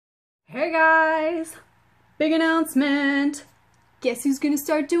Hey guys, big announcement. Guess who's gonna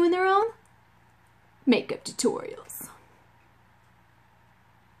start doing their own makeup tutorials?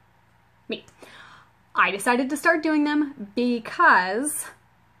 Me. I decided to start doing them because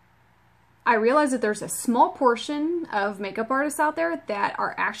I realized that there's a small portion of makeup artists out there that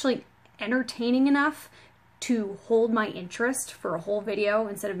are actually entertaining enough to hold my interest for a whole video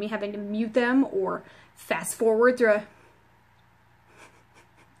instead of me having to mute them or fast forward through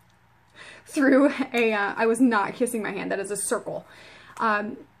I was not kissing my hand, that is a circle.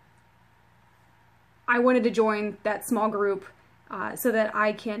 I wanted to join that small group so that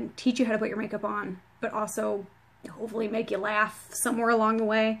I can teach you how to put your makeup on, but also hopefully make you laugh somewhere along the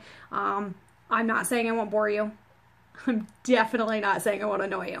way. I'm not saying I won't bore you. I'm definitely not saying I won't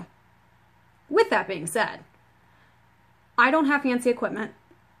annoy you. With that being said, I don't have fancy equipment.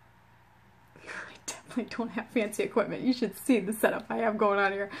 I definitely don't have fancy equipment. You should see the setup I have going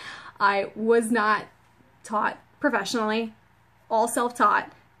on here. I was not taught professionally, all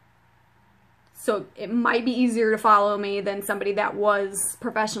self-taught. So it might be easier to follow me than somebody that was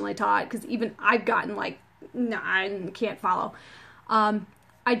professionally taught, because even I've gotten like, nah, I can't follow.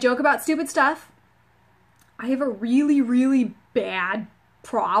 I joke about stupid stuff. I have a really, really bad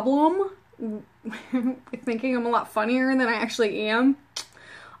problem with thinking I'm a lot funnier than I actually am.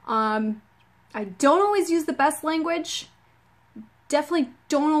 I don't always use the best language. Definitely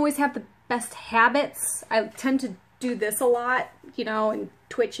don't always have the best habits. I tend to do this a lot, you know, and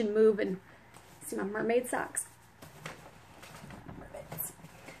twitch and move and see my mermaid socks. Mermaids.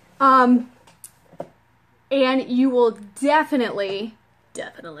 And you will definitely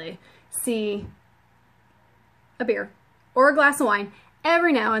see a beer or a glass of wine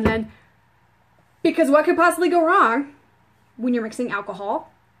every now and then, because what could possibly go wrong when you're mixing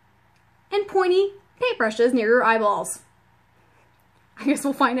alcohol and pointy paintbrushes near your eyeballs? I guess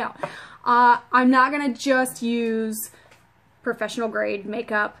we'll find out. I'm not gonna just use professional grade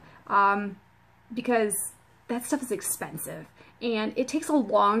makeup because that stuff is expensive and it takes a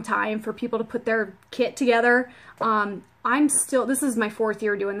long time for people to put their kit together. This is my 4th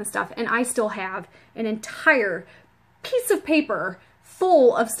year doing this stuff, and I still have an entire piece of paper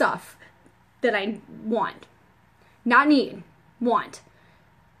full of stuff that I want. Not need, want.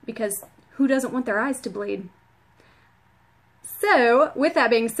 Because who doesn't want their eyes to bleed? So, with that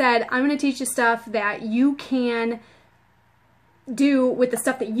being said, I'm going to teach you stuff that you can do with the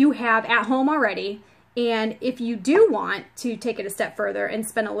stuff that you have at home already. And if you do want to take it a step further and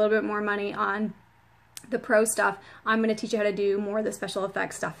spend a little bit more money on the pro stuff, I'm going to teach you how to do more of the special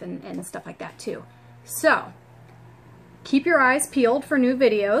effects stuff and stuff like that too. So, keep your eyes peeled for new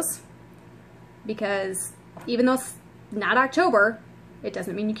videos, because even though it's not October, it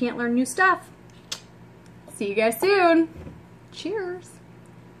doesn't mean you can't learn new stuff. See you guys soon. Cheers.